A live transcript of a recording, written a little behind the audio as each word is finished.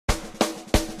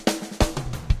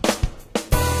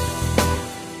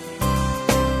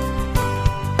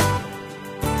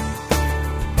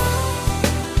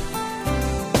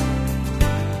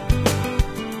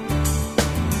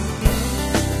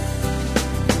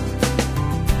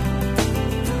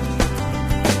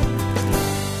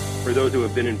those who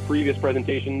have been in previous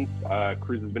presentations,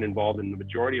 Cruz has been involved in the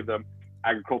majority of them.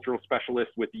 Agricultural specialist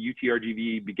with the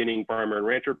UTRGV Beginning Farmer and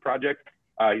Rancher Project.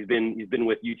 He's been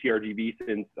with UTRGV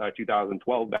since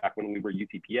 2012, back when we were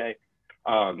UTPA.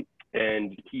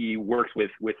 And he works with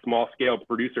small scale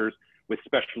producers with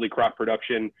specialty crop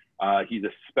production. He's a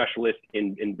specialist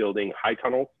in building high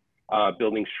tunnels,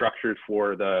 building structures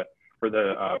for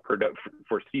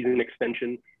season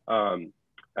extension,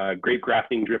 grape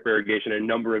grafting, drip irrigation, a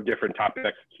number of different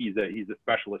topics he's a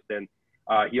specialist in.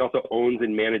 He also owns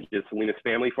and manages Salinas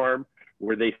Family Farm,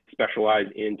 where they specialize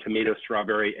in tomato,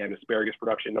 strawberry, and asparagus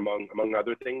production, among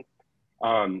other things.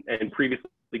 And previously,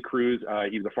 Cruz,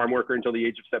 he was a farm worker until the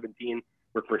age of 17,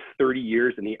 worked for 30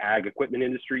 years in the ag equipment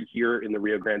industry here in the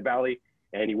Rio Grande Valley,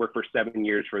 and he worked for 7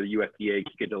 years for the USDA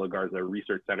Kika de la Garza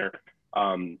Research Center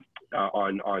on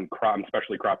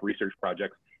specialty crop research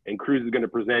projects. And Cruz is going to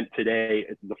present today.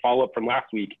 It's a follow-up from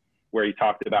last week, where he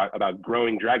talked about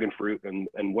growing dragon fruit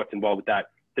and what's involved with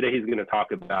that. Today he's going to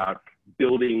talk about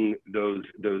building those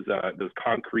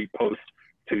concrete posts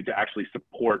to actually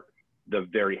support the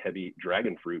very heavy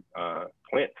dragon fruit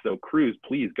plant. So Cruz,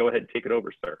 please go ahead and take it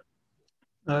over, sir.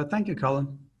 Thank you,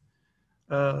 Colin.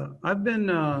 I've been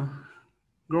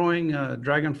growing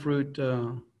dragon fruit,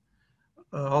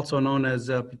 also known as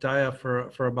pitaya,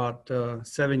 for about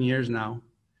 7 years now.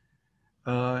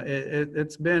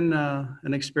 It's been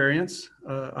an experience.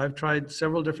 I've tried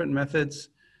several different methods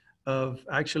of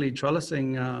actually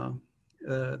trellising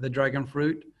the dragon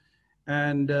fruit.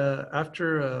 And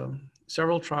after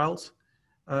several trials,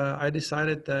 I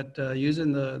decided that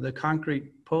using the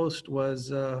concrete post was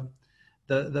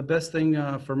the best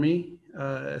thing for me,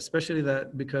 especially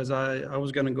that because I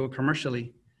was going to go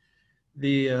commercially.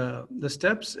 The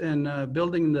steps in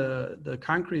building the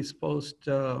concrete post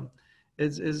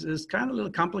is kind of a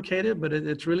little complicated, but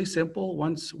it's really simple.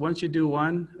 Once you do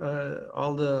one,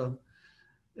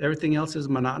 everything else is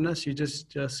monotonous. You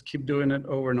just keep doing it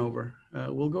over and over.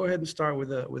 We'll go ahead and start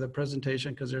with a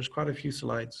presentation because there's quite a few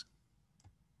slides.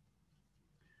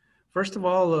 First of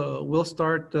all, we'll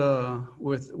start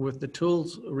with the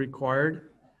tools required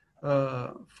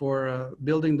for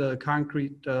building the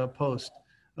concrete post.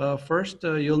 First,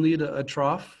 you'll need a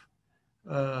trough.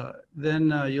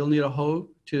 Then you'll need a hoe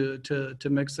to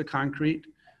mix the concrete.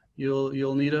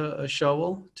 You'll need a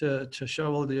shovel to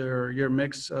shovel your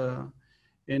mix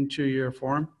into your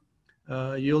form.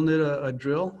 You'll need a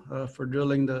drill for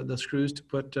drilling the screws to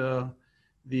put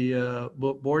the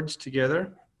boards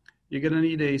together. You're gonna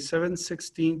need a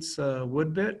 7/16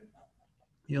 wood bit.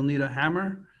 You'll need a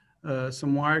hammer,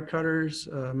 some wire cutters,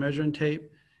 measuring tape,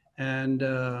 and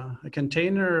a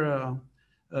container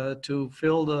to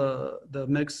fill the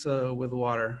mix with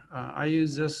water. I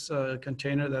use this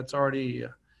container that's already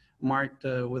marked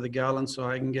with a gallon, so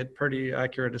I can get pretty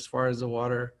accurate as far as the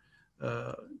water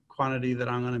quantity that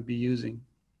I'm going to be using.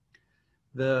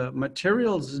 The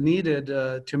materials needed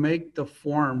to make the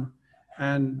form,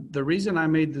 and the reason I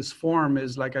made this form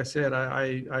is, like I said,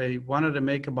 I wanted to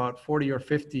make about 40 or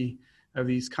 50 of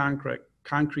these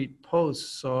concrete posts.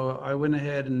 So I went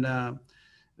ahead and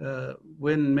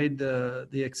made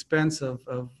the expense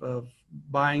of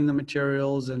buying the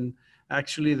materials. And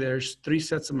actually there's 3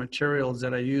 sets of materials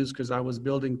that I used because I was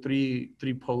building three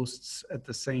posts at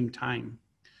the same time.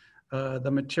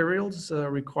 The materials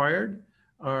required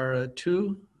are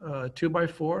 2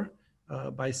 2x4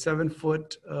 by 7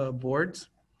 foot boards.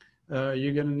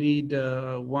 You're going to need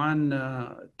 1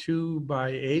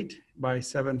 2x8 by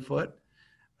 7 foot.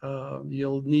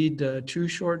 You'll need 2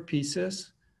 short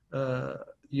pieces.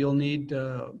 You'll need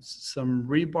some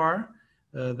rebar.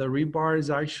 The rebar is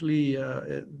actually,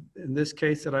 in this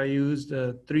case that I used,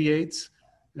 3/8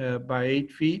 by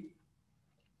 8 feet.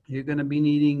 You're going to be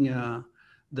needing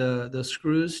the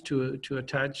screws to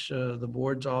attach the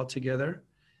boards all together.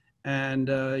 And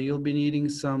you'll be needing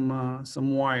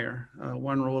some wire,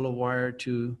 1 roll of wire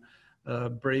to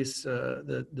brace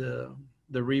the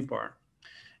rebar.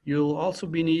 You'll also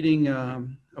be needing,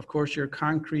 of course, your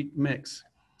concrete mix.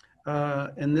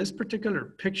 In this particular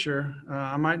picture,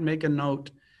 I might make a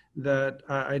note that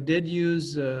I did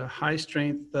use high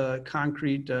strength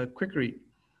concrete Quikrete,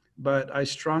 but I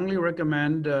strongly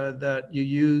recommend that you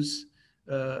use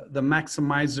the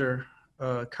Maximizer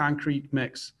concrete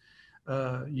mix.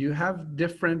 You have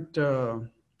different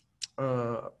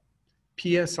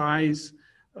PSIs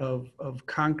of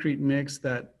concrete mix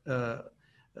that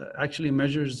actually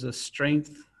measures the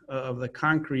strength of the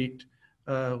concrete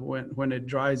when it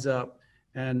dries up.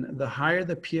 And the higher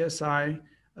the PSI,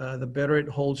 the better it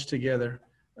holds together.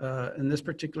 In this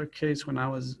particular case, when I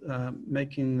was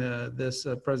making this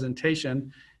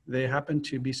presentation, they happen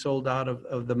to be sold out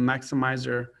of the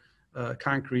Maximizer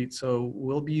concrete. So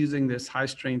we'll be using this high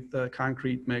strength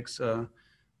concrete mix for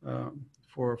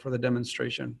the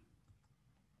demonstration.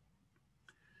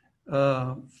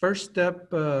 First step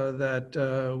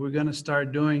that we're going to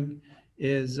start doing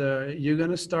is you're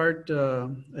going to start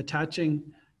attaching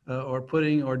or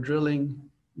putting or drilling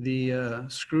the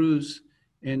screws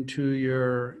into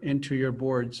your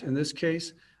boards. In this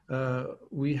case,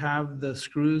 we have the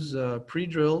screws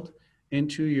pre-drilled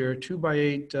into your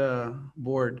 2x8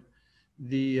 board.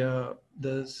 The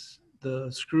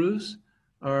screws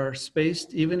are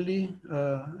spaced evenly,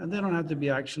 and they don't have to be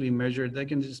actually measured. They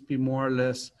can just be more or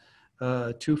less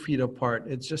 2 feet apart.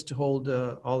 It's just to hold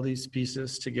all these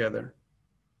pieces together.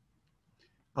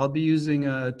 I'll be using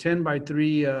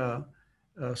 10x3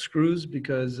 screws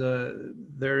because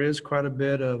there is quite a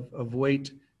bit of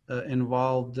weight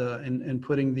involved in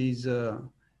putting these in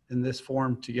this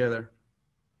form together.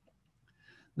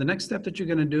 The next step that you're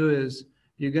going to do is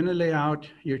you're going to lay out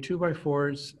your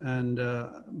 2x4s and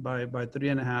by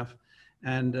 3.5,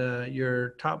 and your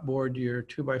top board, your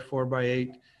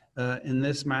 2x4x8 in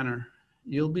this manner.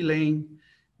 You'll be laying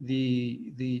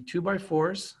the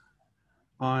 2x4s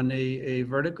on a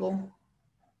vertical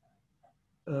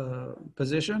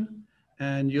position,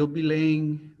 and you'll be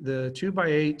laying the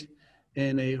 2x8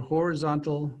 in a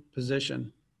horizontal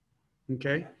position.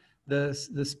 Okay, the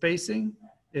spacing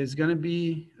is going to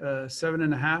be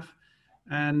 7.5,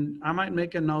 and I might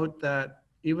make a note that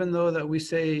even though that we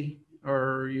say,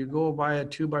 or you go by a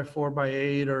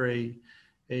 2x4x8 or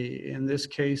in this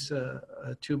case a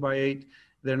 2x8,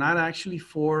 they're not actually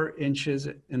 4 inches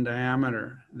in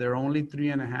diameter. They're only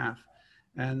 3.5.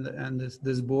 And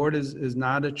this board is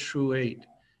not a true 8.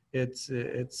 It's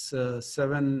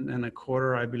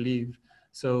 7.25, I believe.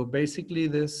 So basically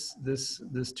this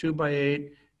 2x8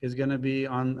 is going to be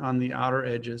on the outer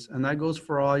edges, and that goes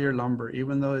for all your lumber.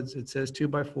 Even though it says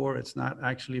 2x4, it's not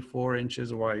actually 4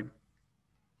 inches wide.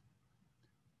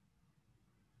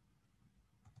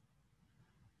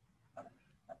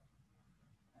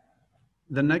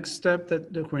 The next step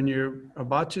that when you're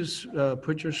about to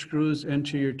put your screws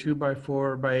into your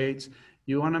 2x4x8s,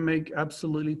 you want to make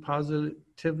absolutely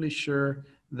positively sure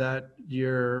that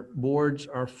your boards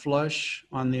are flush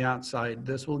on the outside.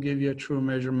 This will give you a true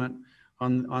measurement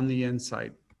on the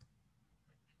inside.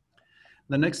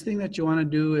 The next thing that you want to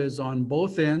do is on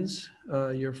both ends,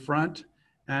 your front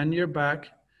and your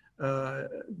back,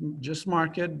 just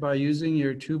mark it by using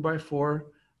your 2x4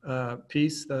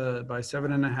 piece by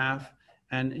 7.5.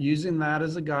 and using that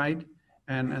as a guide,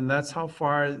 and that's how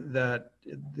far that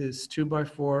this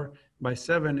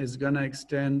 2x4x7 is going to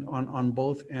extend on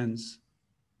both ends.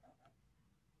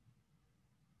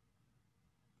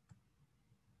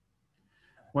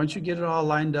 Once you get it all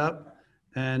lined up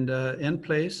and in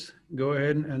place, go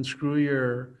ahead and screw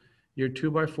your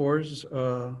 2x4s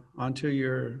onto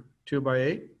your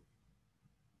 2x8.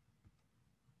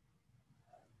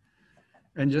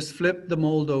 And just flip the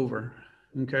mold over.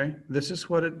 Okay, this is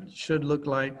what it should look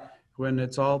like when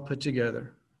it's all put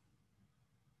together.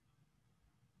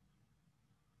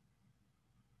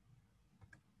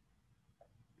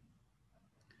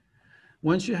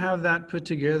 Once you have that put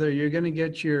together, you're going to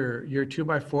get your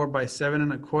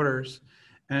 2x4x7.25,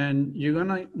 and you're going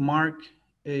to mark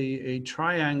a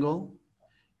triangle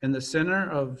in the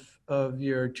center of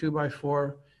your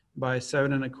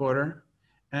 2x4x7.25,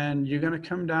 and you're going to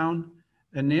come down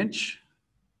 1 inch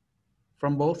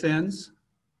from both ends,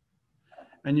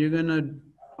 and you're gonna,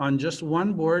 on just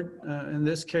one board, in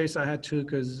this case I had 2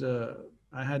 because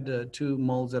I had 2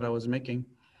 molds that I was making,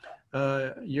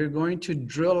 you're going to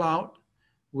drill out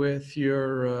with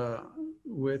your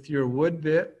wood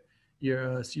bit,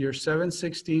 your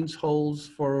 7/16 holes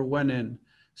for one end.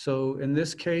 So in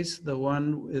this case, the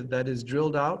one that is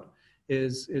drilled out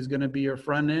is gonna be your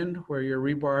front end where your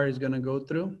rebar is gonna go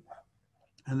through,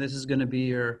 and this is gonna be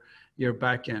your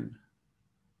back end.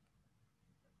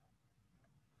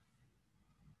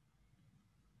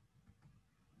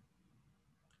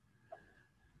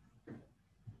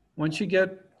 Once you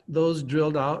get those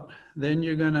drilled out, then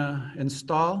you're gonna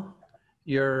install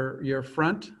your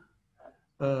front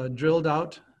drilled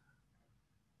out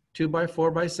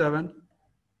 2x4x7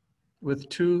 with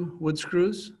 2 wood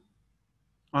screws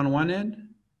on one end,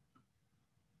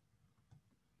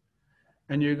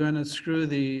 and you're gonna screw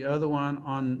the other one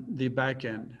on the back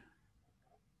end.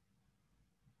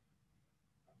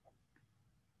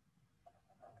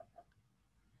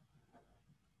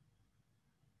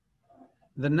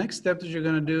 The next step that you're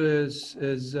going to do is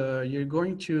you're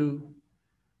going to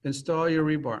install your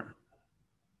rebar.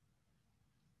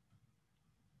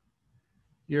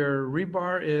 your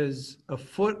rebar is a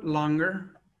foot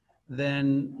longer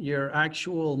than your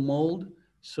actual mold.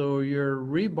 So your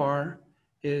rebar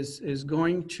is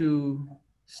going to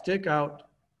stick out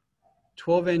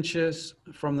 12 inches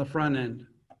from the front end.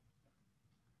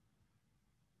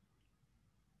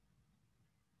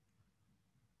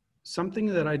 Something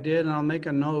that I did, and I'll make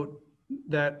a note,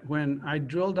 that when I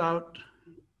drilled out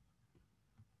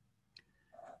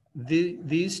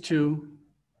these two,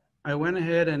 I went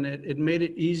ahead and it made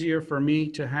it easier for me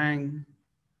to hang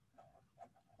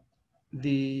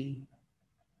the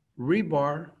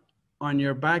rebar on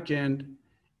your back end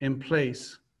in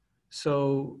place.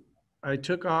 So I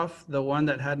took off the one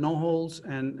that had no holes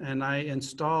and I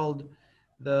installed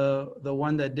the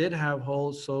one that did have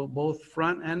holes. So both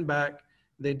front and back,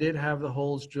 they did have the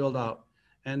holes drilled out.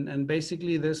 And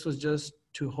basically this was just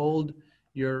to hold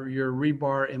your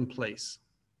rebar in place.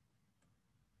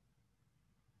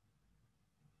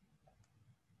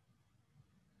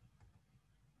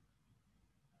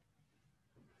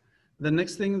 The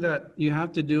next thing that you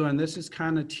have to do, and this is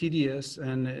kind of tedious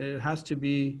and it has to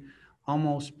be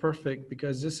almost perfect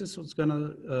because this is what's going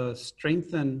to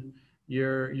strengthen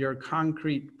your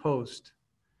concrete post.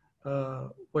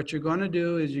 What you're going to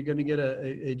do is you're going to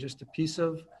get just a piece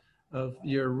of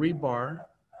your rebar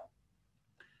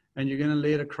and you're going to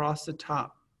lay it across the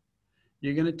top.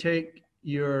 You're going to take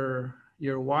your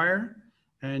wire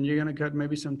and you're going to cut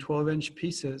maybe some 12-inch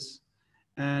pieces.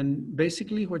 And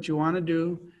basically what you want to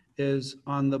do is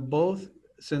on the both,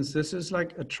 since this is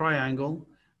like a triangle,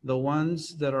 the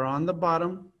ones that are on the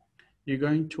bottom, you're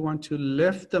going to want to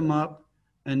lift them up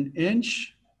an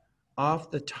inch off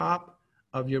the top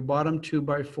of your bottom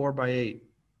 2x4x8.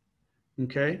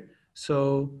 Okay,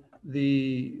 so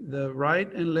the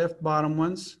right and left bottom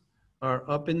ones are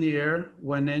up in the air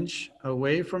 1 inch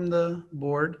away from the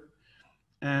board,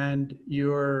 and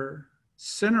your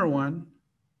center one,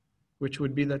 which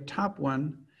would be the top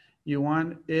one, you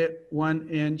want it 1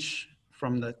 inch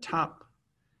from the top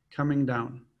coming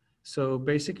down. So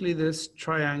basically this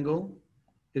triangle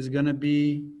is going to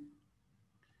be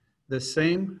the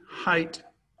same height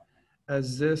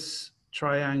as this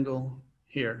triangle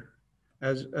here,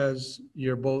 as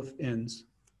your both ends.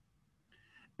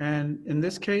 And in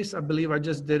this case, I believe I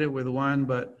just did it with one,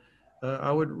 but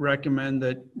I would recommend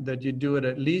that you do it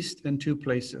at least in 2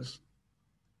 places.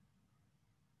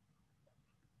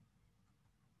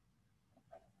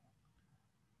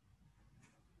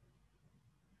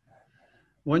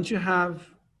 Once you have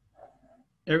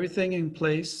everything in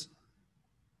place,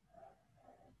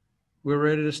 we're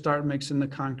ready to start mixing the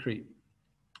concrete.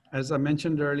 As I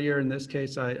mentioned earlier, in this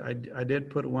case, I did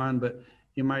put one, but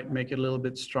you might make it a little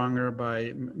bit stronger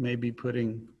by maybe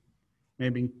putting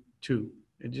maybe 2.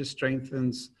 It just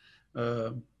strengthens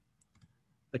the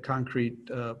concrete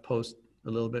post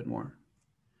a little bit more.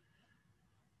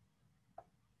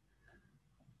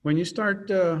 When you start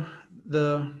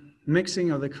the mixing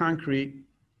of the concrete,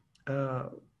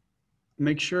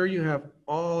 make sure you have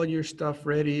all your stuff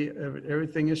ready.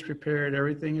 Everything is prepared.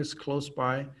 Everything is close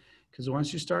by. Because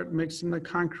once you start mixing the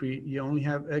concrete, you only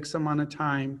have X amount of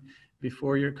time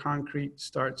before your concrete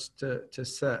starts to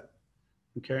set.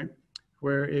 Okay?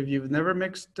 Where if you've never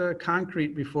mixed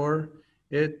concrete before,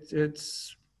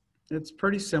 it's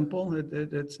pretty simple.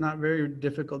 It's not very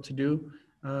difficult to do.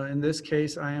 In this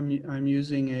case, I'm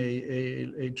using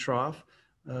a trough.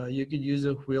 You could use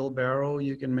a wheelbarrow.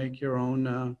 You can make your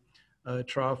own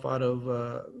trough out of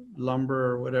lumber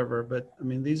or whatever. But I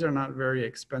mean, these are not very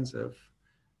expensive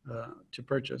to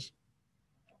purchase.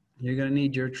 You're going to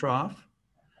need your trough.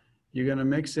 You're going to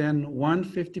mix in 1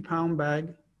 50-pound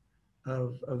bag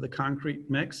of the concrete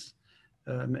mix.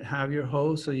 Have your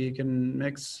hose so you can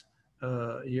mix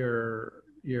your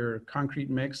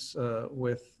concrete mix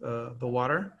with the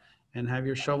water, and have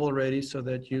your shovel ready so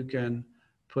that you can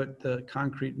put the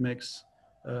concrete mix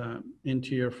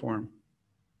into your form.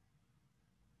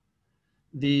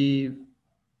 The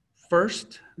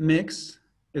first mix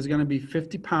is going to be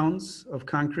 50 pounds of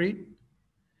concrete,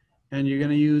 and you're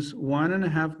going to use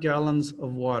 1.5 gallons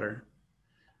of water.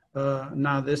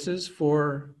 Now this is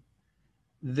for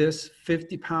this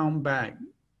 50-pound bag.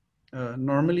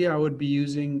 Normally I would be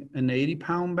using an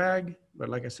 80-pound bag, but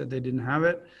like I said, they didn't have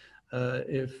it.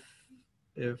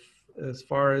 If as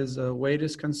far as weight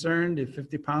is concerned, if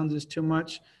 50 pounds is too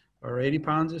much or 80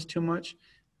 pounds is too much,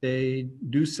 they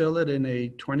do sell it in a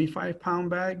 25-pound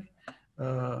bag.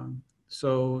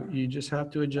 So you just have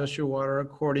to adjust your water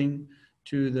according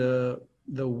to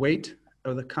the weight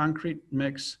of the concrete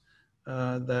mix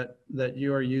that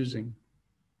you are using.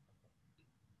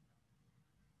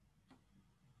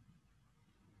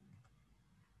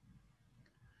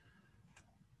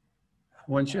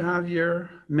 Once you have your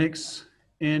mix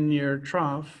in your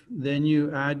trough, then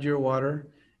you add your water.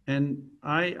 And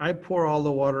I pour all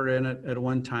the water in at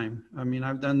one time. I mean,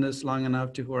 I've done this long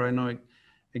enough to where I know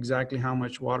exactly how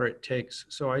much water it takes.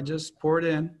 So I just pour it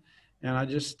in and I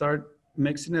just start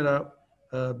mixing it up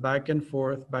back and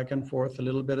forth, a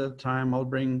little bit at a time. I'll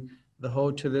bring the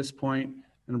hoe to this point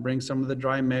and bring some of the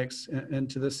dry mix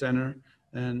into the center,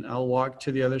 and I'll walk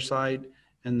to the other side,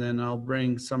 and then I'll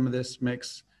bring some of this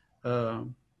mix uh,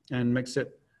 and mix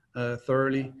it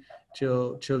thoroughly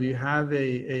till you have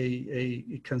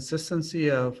a consistency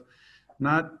of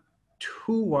not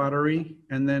too watery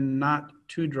and then not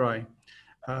too dry.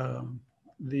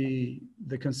 The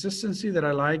consistency that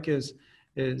I like is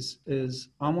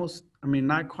almost, I mean,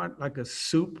 not quite like a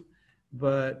soup,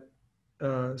 but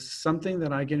something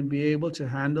that I can be able to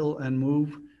handle and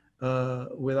move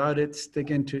without it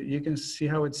sticking to. You can see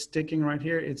how it's sticking right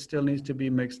here. It still needs to be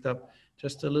mixed up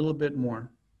just a little bit more.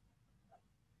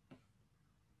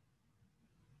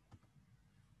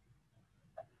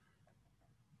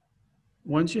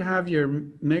 Once you have your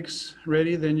mix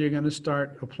ready, then you're going to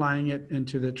start applying it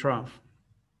into the trough.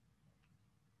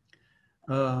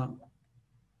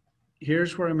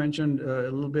 Here's where I mentioned a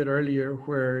little bit earlier,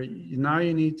 where now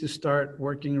you need to start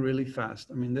working really fast.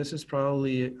 I mean, this is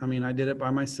probably, I mean, I did it by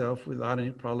myself without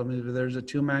any problem. If there's a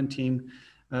two-man team,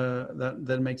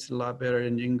 that makes it a lot better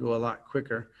and you can go a lot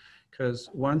quicker. Because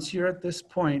once you're at this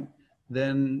point,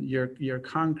 then your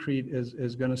concrete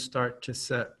is going to start to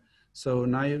set. So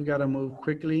now you've got to move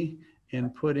quickly in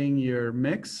putting your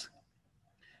mix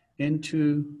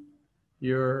into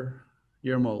your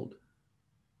mold.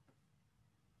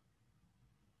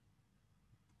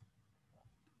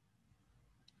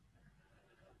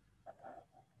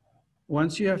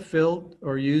 Once you have filled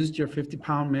or used your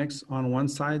 50-pound mix on one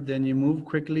side, then you move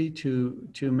quickly to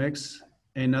mix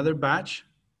another batch,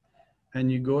 and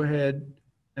you go ahead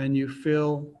and you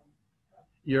fill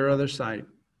your other side.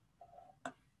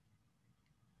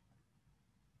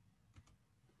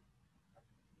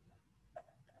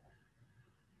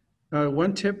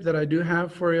 One tip that I do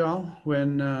have for y'all,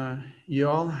 when you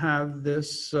all have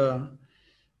this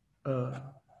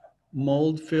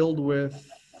mold filled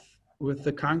with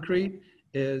the concrete,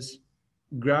 is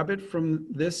grab it from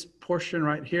this portion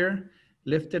right here,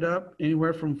 lift it up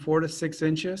anywhere from 4 to 6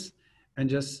 inches, and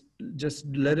just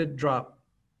let it drop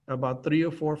about 3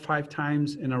 or 4 or 5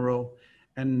 times in a row.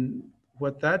 And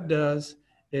what that does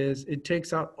is it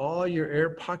takes out all your air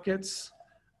pockets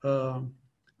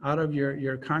out of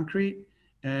your concrete,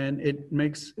 and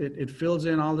it fills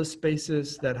in all the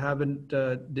spaces that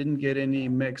didn't get any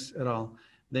mix at all.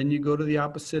 Then you go to the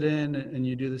opposite end and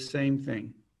you do the same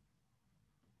thing.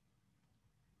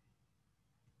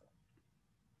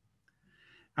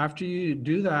 After you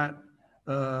do that,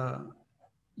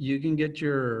 you can get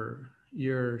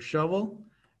your shovel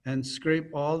and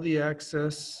scrape all the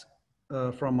excess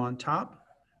from on top,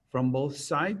 from both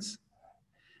sides.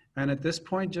 And at this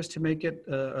point, just to make it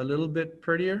a little bit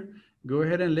prettier, go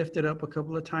ahead and lift it up a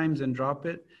couple of times and drop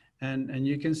it. And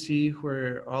you can see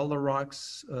where all the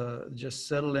rocks just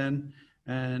settle in,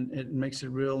 and it makes it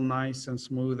real nice and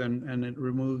smooth, and it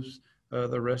removes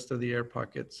the rest of the air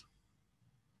pockets.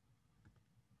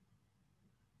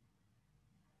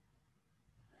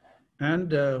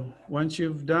 And once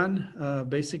you've done,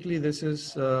 basically this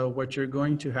is what you're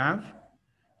going to have.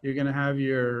 You're going to have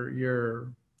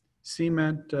your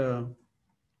cement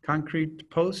concrete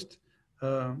post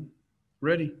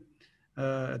ready.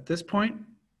 At this point,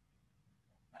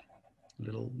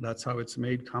 that's how it's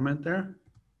made comment there.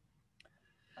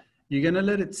 You're going to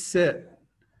let it sit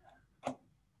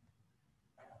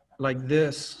like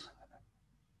this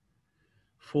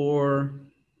for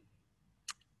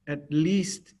at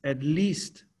least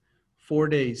 4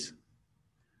 days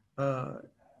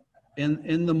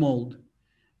in the mold.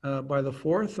 By the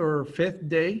 4th or 5th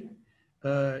day,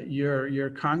 your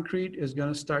concrete is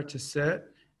going to start to set.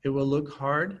 It will look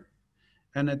hard.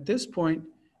 And at this point,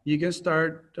 you can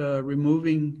start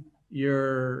removing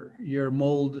your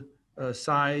mold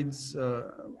sides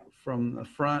from the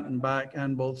front and back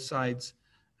and both sides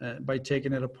by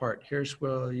taking it apart. Here's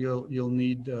where you'll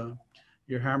need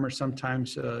your hammer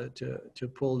sometimes to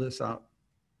pull this out.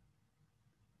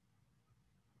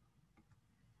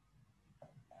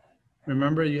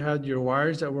 Remember, you had your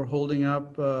wires that were holding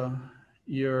up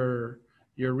your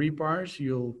rebars.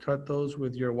 You'll cut those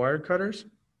with your wire cutters.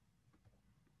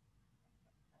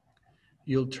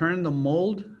 You'll turn the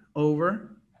mold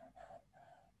over,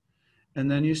 and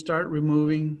then you start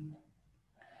removing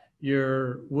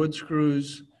your wood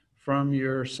screws from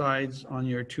your sides on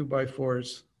your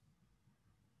 2x4s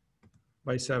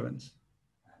by 7s.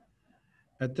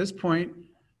 At this point,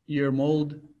 your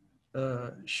mold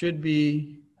should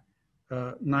be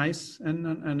nice,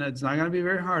 and it's not going to be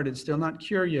very hard. It's still not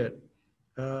cured yet.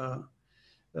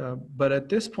 But at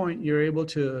this point, you're able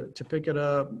to pick it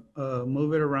up,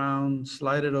 move it around,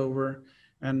 slide it over.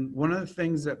 And one of the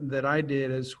things that I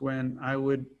did is when I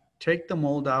would take the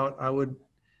mold out, I would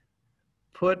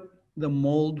put the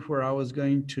mold where I was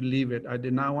going to leave it. I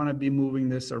did not want to be moving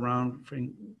this around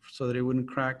so that it wouldn't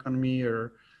crack on me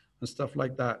or stuff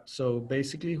like that. So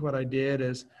basically what I did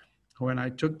is when I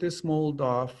took this mold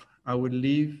off, I would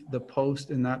leave the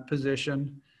post in that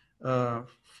position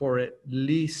for at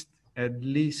least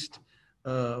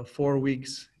 4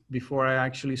 weeks before I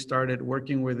actually started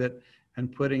working with it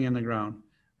and putting in the ground.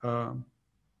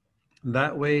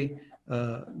 That way,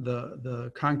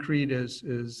 the concrete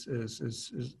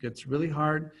gets really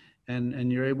hard,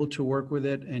 and you're able to work with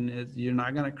it, and you're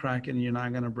not going to crack it and you're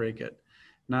not going to break it.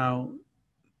 Now,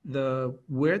 the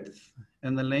width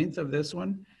and the length of this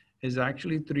one is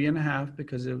actually 3.5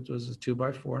 because it was a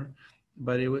 2x4,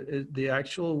 but the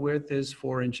actual width is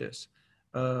 4 inches.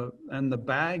 And the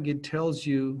bag, it tells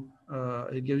you,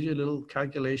 it gives you a little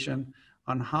calculation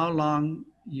on how long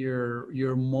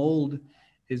your mold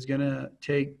is going to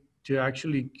take to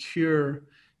actually cure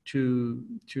to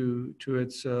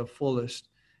its fullest.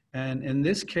 And in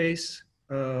this case,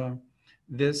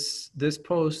 this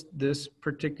post, this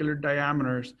particular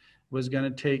diameter was going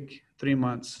to take 3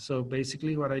 months. So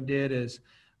basically what I did is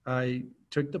I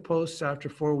took the posts after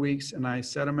 4 weeks and I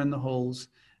set them in the holes,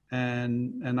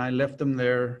 and I left them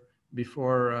there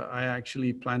before I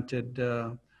actually planted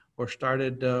or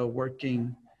started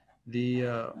working the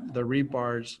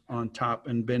rebars on top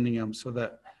and bending them so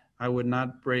that I would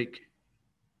not break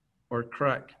or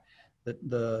crack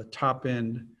the top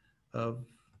end of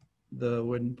the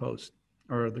wooden post,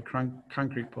 or the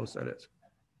concrete post, that is.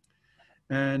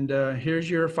 And here's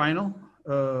your final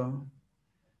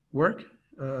work,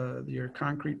 your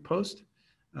concrete post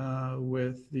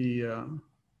with the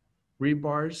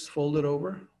rebars folded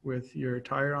over with your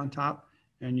tire on top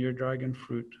and your dragon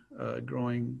fruit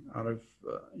growing out of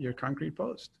your concrete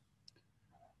post.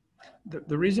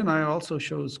 The reason I also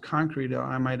chose concrete,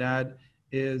 I might add,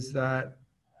 is that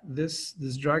this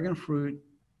dragon fruit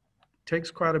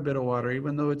takes quite a bit of water.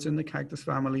 Even though it's in the cactus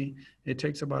family, it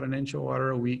takes about 1 inch of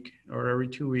water a week or every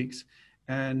 2 weeks.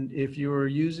 And if you're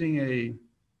using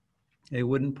a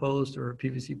wooden post or a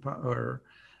PVC or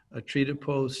a treated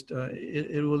post,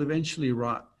 it will eventually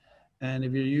rot. And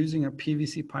if you're using a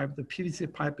PVC pipe, the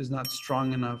PVC pipe is not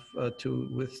strong enough to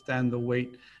withstand the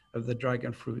weight of the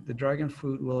dragon fruit. The dragon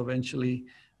fruit will eventually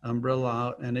umbrella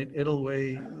out, and it'll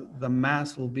weigh, the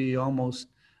mass will be almost,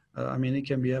 I mean, it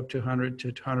can be up to 100 to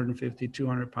 150,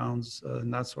 200 pounds,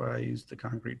 and that's why I use the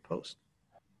concrete post.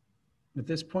 At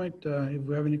this point, if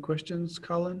we have any questions,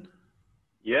 Colin?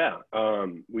 Yeah,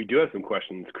 we do have some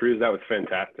questions. Cruz, that was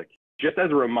fantastic. Just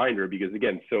as a reminder, because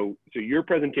again, so your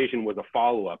presentation was a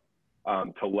follow-up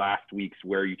to last week's,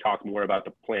 where you talk more about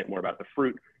the plant, more about the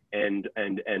fruit, and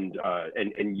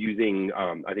using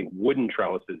I think wooden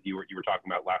trellises you were talking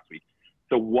about last week.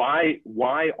 So why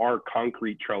are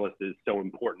concrete trellises so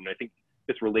important? I think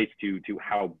this relates to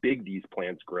how big these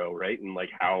plants grow, right? And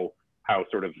like how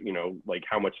sort of, you know, like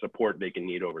how much support they can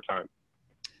need over time.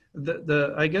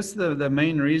 I guess the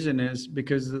main reason is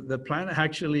because the plant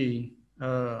actually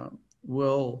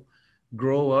will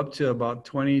grow up to about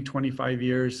 20, 25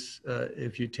 years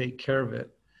if you take care of it.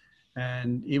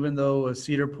 And even though a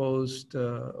cedar post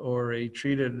or a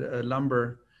treated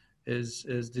lumber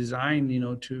is designed, you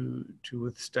know, to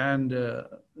withstand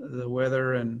the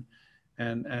weather and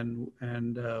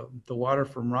the water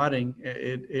from rotting,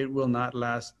 it will not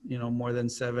last, you know, more than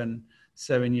 7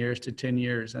 years to 10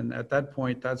 years. And at that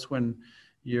point, that's when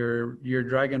your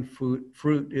dragon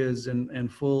fruit is in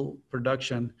full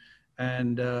production,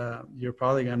 and you're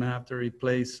probably going to have to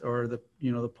replace, or the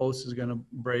post is going to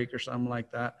break or something like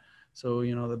that. So,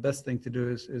 you know, the best thing to do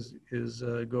is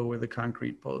go with a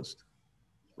concrete post.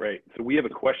 Right. So we have a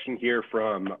question here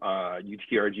from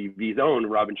UTRGV's own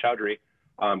Robin Chowdhury.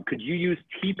 Could you use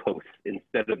T-posts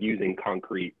instead of using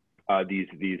concrete, these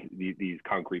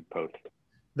concrete posts?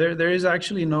 There is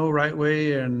actually no right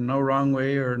way and no wrong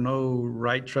way, or no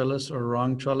right trellis or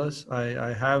wrong trellis.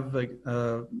 I have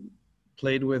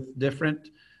played with different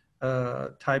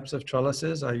types of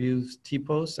trellises. I've used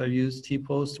T-posts. I've used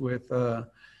T-posts with a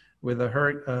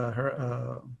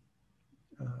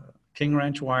King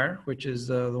Ranch wire, which is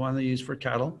the one they use for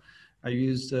cattle.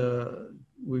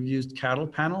 We've used cattle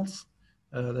panels,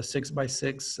 the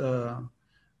 6x6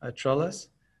 trellis.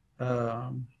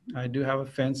 I do have a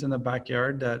fence in the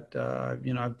backyard that,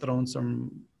 you know, I've thrown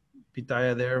some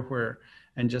pitaya there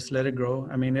and just let it grow.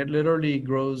 I mean, it literally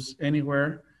grows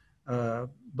anywhere.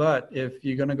 But if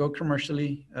you're going to go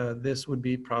commercially, this would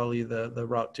be probably the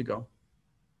route to go.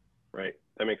 Right.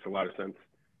 That makes a lot of sense.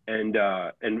 And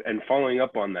following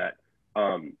up on that,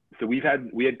 so we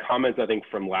had comments, I think,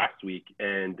 from last week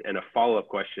and a follow-up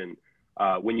question.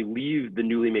 When you leave the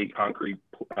newly made concrete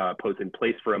posts in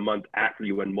place for a month after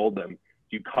you unmold them,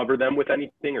 do you cover them with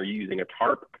anything? Are you using a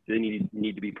tarp? Do they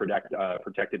need to be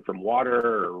protected from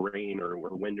water or rain or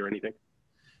wind or anything?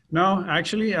 No,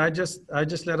 actually, I just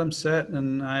let them set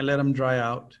and I let them dry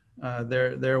out.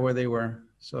 They're where they were.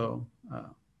 So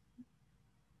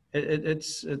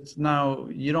it's now,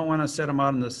 you don't want to set them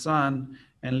out in the sun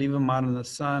and leave them out in the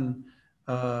sun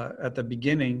at the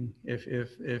beginning.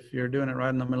 If you're doing it right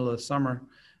in the middle of the summer,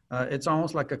 it's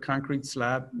almost like a concrete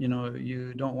slab. You know,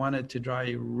 you don't want it to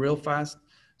dry real fast.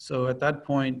 So at that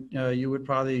point, you would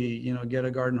probably, you know, get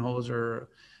a garden hose or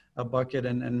a bucket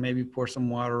and maybe pour some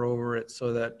water over it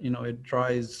so that, you know, it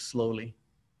dries slowly.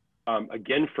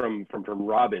 Again, from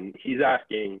Robin, he's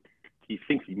asking, he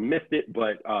thinks he missed it,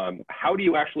 but how are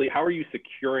you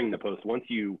securing the posts once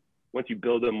you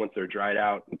build them, once they're dried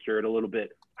out and cured a little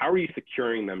bit? How are you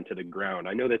securing them to the ground?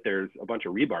 I know that there's a bunch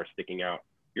of rebar sticking out.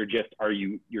 You're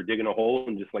digging a hole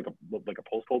and just like a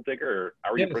post hole digger, or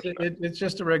how are you approaching that? It's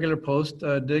just a regular post.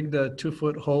 Dig the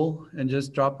 2-foot hole and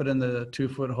just drop it in the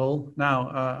 2-foot hole. Now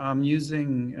I'm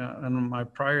using on my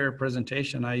prior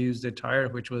presentation, I used a tire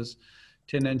which was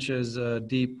 10 inches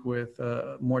deep with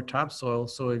more topsoil.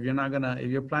 So if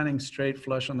you're planting straight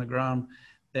flush on the ground,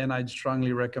 then I'd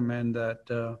strongly recommend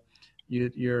that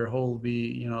your hole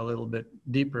be, you know, a little bit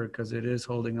deeper because it is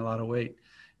holding a lot of weight.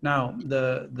 Now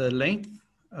the length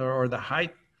or the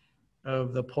height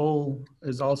of the pole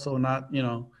is also not, you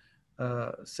know,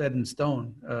 set in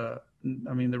stone.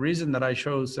 I mean, the reason that I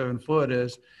chose 7 foot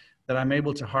is that I'm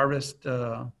able to harvest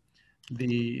the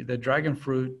dragon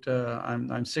fruit. I'm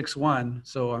 6'1",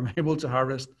 so I'm able to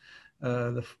harvest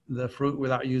the fruit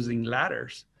without using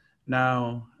ladders.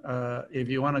 Now, if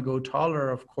you want to go taller,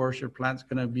 of course, your plant's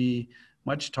going to be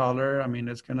much taller. I mean,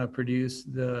 it's going to produce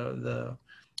the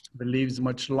leaves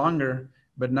much longer,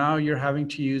 but now you're having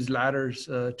to use ladders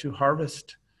to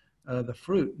harvest the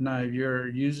fruit. Now, if you're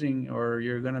using or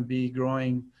you're going to be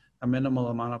growing a minimal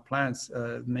amount of plants,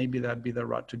 maybe that'd be the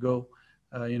route to go,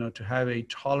 you know, to have a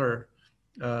taller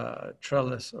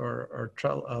trellis or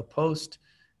post.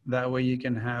 That way you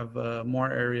can have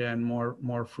more area and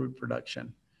more fruit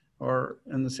production. Or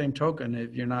in the same token,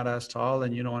 if you're not as tall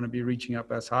and you don't want to be reaching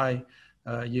up as high,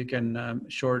 you can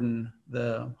shorten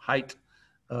the height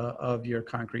of your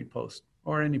concrete post,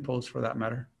 or any post for that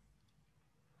matter.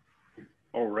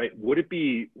 All right. Would it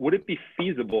be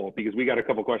feasible, because we got a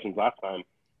couple questions last time,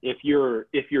 if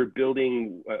you're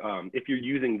building, if you're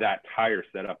using that tire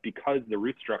setup, because the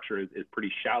root structure is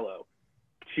pretty shallow,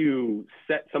 to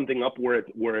set something up where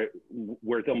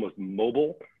it's almost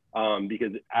mobile,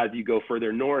 because as you go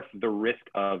further north, the risk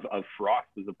of frost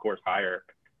is of course higher.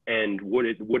 And would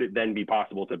it then be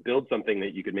possible to build something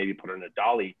that you could maybe put on a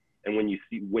dolly, and when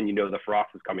you know the frost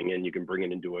is coming in, you can bring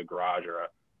it into a garage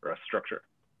or a structure?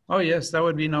 Oh yes, that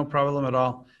would be no problem at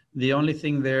all. The only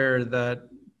thing there that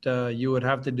you would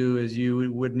have to do is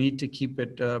you would need to keep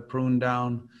it pruned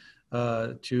down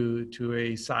to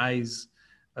a size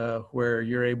where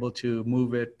you're able to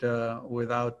move it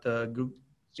without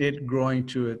it growing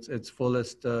to its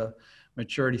fullest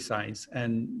maturity size.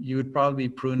 And you would probably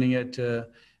be pruning it to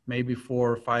maybe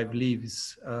 4 or 5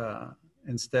 leaves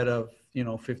instead of, you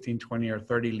know, 15, 20, or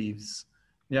 30 leaves.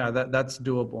 Yeah, that's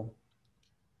doable.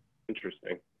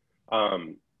 Interesting.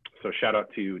 So shout out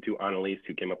to Annalise,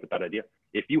 who came up with that idea.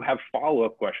 If you have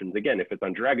follow-up questions, again, if it's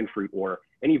on Dragonfruit or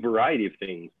any variety of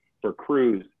things for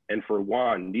Cruz and for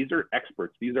Juan, these are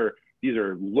experts. These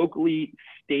are locally,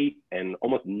 state, and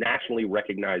almost nationally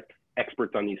recognized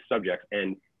experts on these subjects.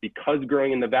 And because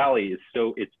growing in the Valley is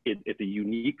it's a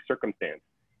unique circumstance,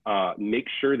 make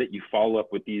sure that you follow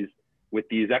up with these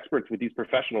experts, with these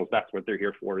professionals. That's what they're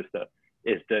here for, is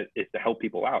to help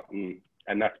people out.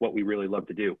 And that's what we really love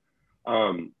to do.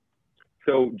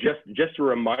 So just a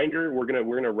reminder, we're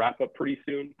gonna wrap up pretty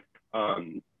soon.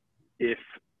 If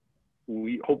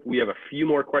we hope we have a few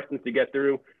more questions to get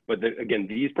through, but again,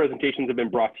 these presentations have been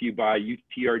brought to you by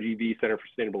UTRGV Center for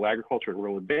Sustainable Agriculture and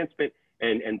Rural Advancement,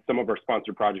 and some of our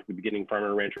sponsored projects, the Beginning Farmer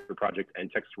and Rancher Project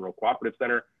and Texas Rural Cooperative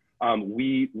Center.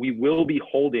 We will be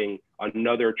holding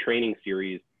another training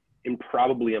series in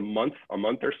probably a month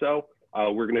or so.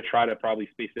 We're going to try to probably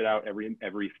space it out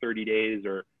every 30 days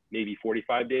or maybe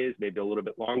 45 days, maybe a little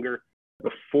bit longer.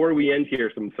 Before we end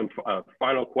here, some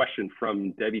final question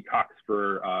from Debbie Cox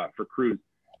for Cruz.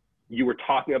 you were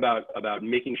talking about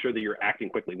making sure that you're acting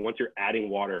quickly. Once you're adding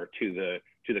water to the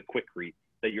Quikrete,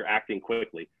 that you're acting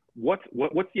quickly. What's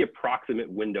the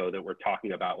approximate window that we're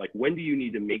talking about? Like, when do you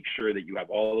need to make sure that you have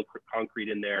all the concrete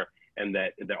in there and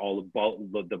that all the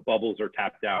bubbles are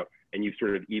tapped out and you've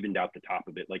sort of evened out the top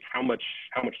of it? Like, how much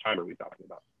time are we talking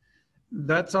about?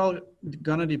 That's all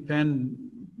gonna depend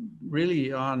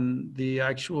really on the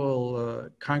actual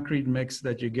concrete mix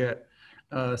that you get.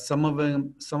 Some of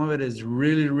it is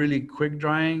really, really quick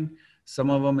drying. Some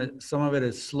of it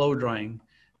is slow drying.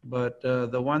 But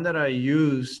the one that I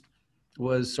used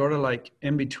was sort of like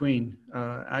in between.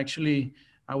 Actually,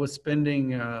 I was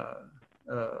spending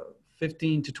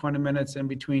 15 to 20 minutes in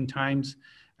between times,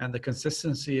 and the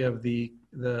consistency of the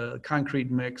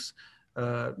concrete mix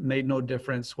made no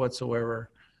difference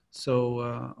whatsoever.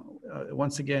 So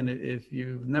once again, if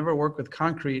you've never worked with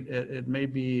concrete, it may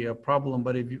be a problem,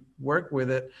 but if you work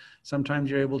with it, sometimes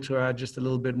you're able to add just a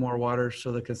little bit more water,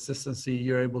 so the consistency,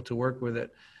 you're able to work with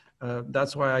it.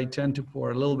 That's why I tend to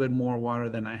pour a little bit more water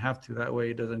than I have to. That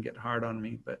way it doesn't get hard on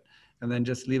me, and then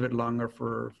just leave it longer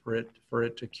for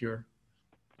it to cure.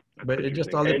 But it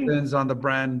just all depends on the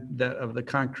brand of the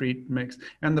concrete mix,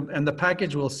 and the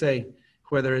package will say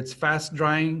whether it's fast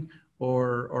drying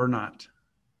or not.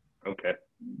 Okay.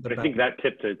 But I think that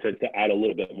tip to add a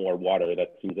little bit more water,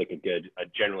 that seems like a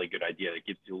generally good idea. It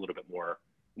gives you a little bit more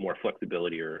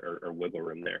flexibility or wiggle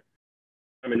room there.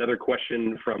 Another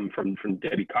question from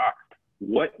Debbie Cox.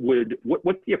 What's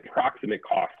the approximate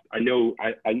cost? I know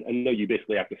you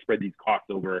basically have to spread these costs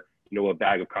over, a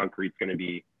bag of concrete is going to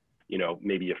be,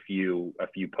 maybe a few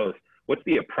posts. What's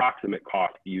the approximate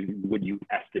cost would you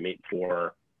estimate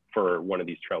for one of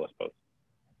these trellis posts?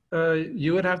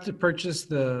 You would have to purchase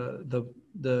the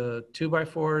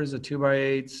 2x4s, the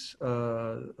 2x8s,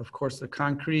 of course the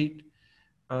concrete,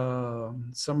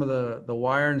 some of the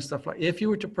wire and stuff like. If you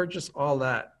were to purchase all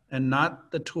that and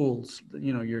not the tools,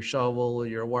 your shovel,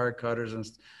 your wire cutters, and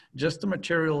just the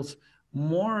materials,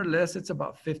 more or less it's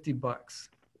about $50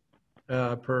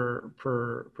 per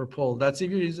pole. That's if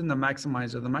you're using the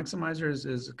maximizer. The maximizer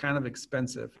is kind of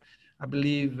expensive. I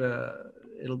believe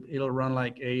it'll run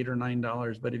like $8 or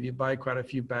 $9. But if you buy quite a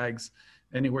few bags,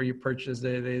 anywhere you purchase,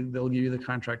 they'll give you the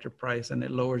contractor price, and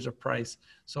it lowers the price.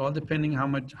 So all depending how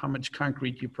much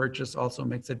concrete you purchase also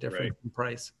makes a difference in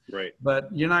price. Right. But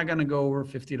you're not going to go over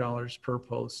 $50 per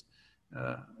post.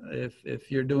 If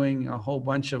you're doing a whole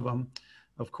bunch of them,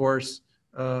 of course,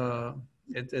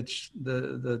 it's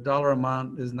the dollar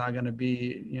amount is not going to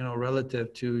be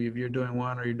relative to if you're doing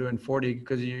one or you're doing 40,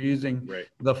 because you're using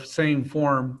the same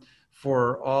form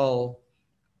for all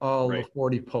the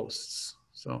 40 posts.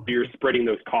 So you're spreading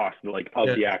those costs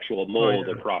of the actual mold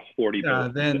across 40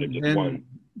 posts instead of just one.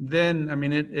 Then I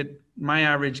mean my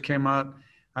average came out,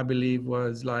 I believe,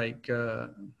 was like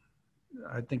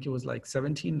I think it was like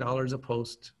 $17 a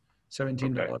post,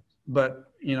 $17. Okay.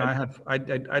 But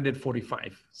I did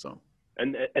 45. So.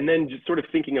 And then just sort of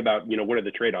thinking about, what are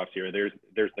the trade-offs here? There's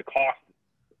the cost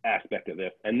aspect of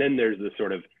this, and then there's the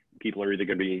sort of people are either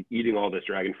going to be eating all this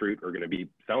dragon fruit or going to be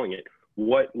selling it.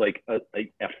 What, like a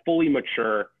fully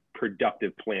mature,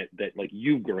 productive plant that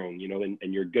you've grown,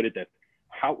 and you're good at this,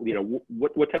 how,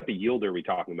 what type of yield are we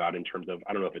talking about in terms of,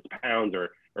 I don't know if it's pounds or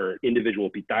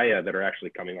individual pitaya that are actually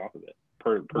coming off of it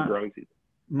per growing season?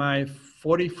 My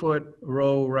 40-foot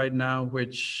row right now,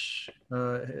 which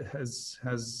is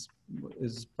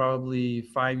probably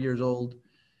 5 years old.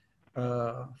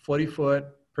 40 foot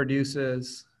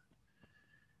produces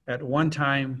at one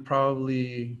time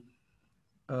probably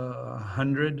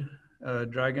 100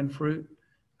 dragon fruit,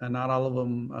 and not all of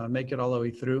them make it all the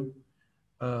way through.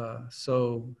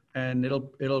 And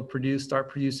it'll start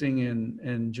producing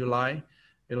in July.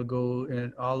 It'll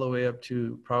go all the way up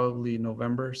to probably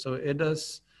November. So it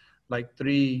does like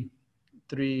you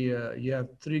have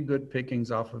three good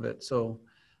pickings off of it. So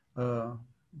but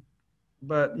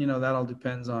that all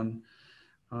depends on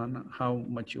how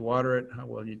much you water it, how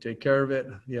well you take care of it,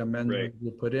 the amendment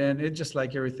you put in. It's just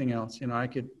like everything else. I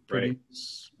could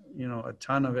produce a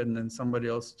ton of it, and then somebody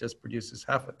else just produces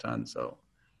half a ton. So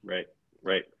right.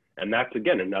 And that's,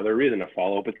 again, another reason to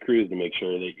follow up with crews, to make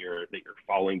sure that you're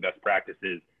following best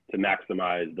practices to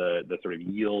maximize the sort of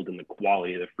yield and the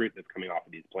quality of the fruit that's coming off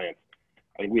of these plants.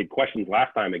 I think we had questions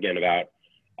last time again about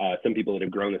some people that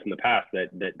have grown this in the past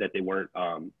that they weren't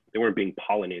being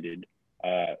pollinated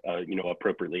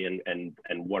appropriately, and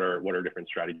what are different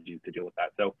strategies to deal with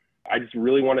that. So I just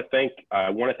really want to thank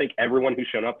everyone who's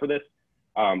shown up for this.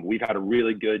 We've had a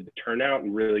really good turnout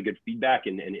and really good feedback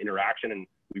and interaction, and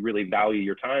we really value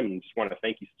your time, and just want to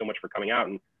thank you so much for coming out.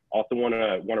 And also want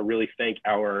to really thank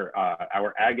our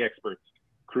ag experts,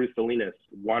 Cruz Salinas,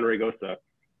 Juan Regosa.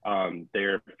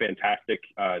 They're fantastic.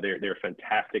 They're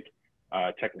fantastic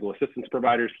technical assistance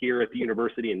providers here at the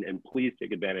university, and please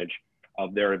take advantage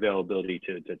of their availability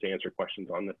to answer questions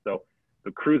on this. So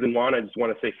Cruz and Juan, I just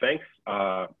want to say thanks.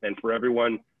 And for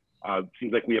everyone,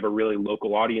 seems like we have a really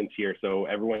local audience here. So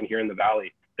everyone here in the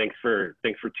Valley, thanks for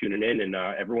tuning in, and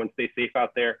everyone stay safe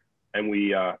out there. And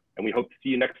we hope to see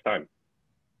you next time.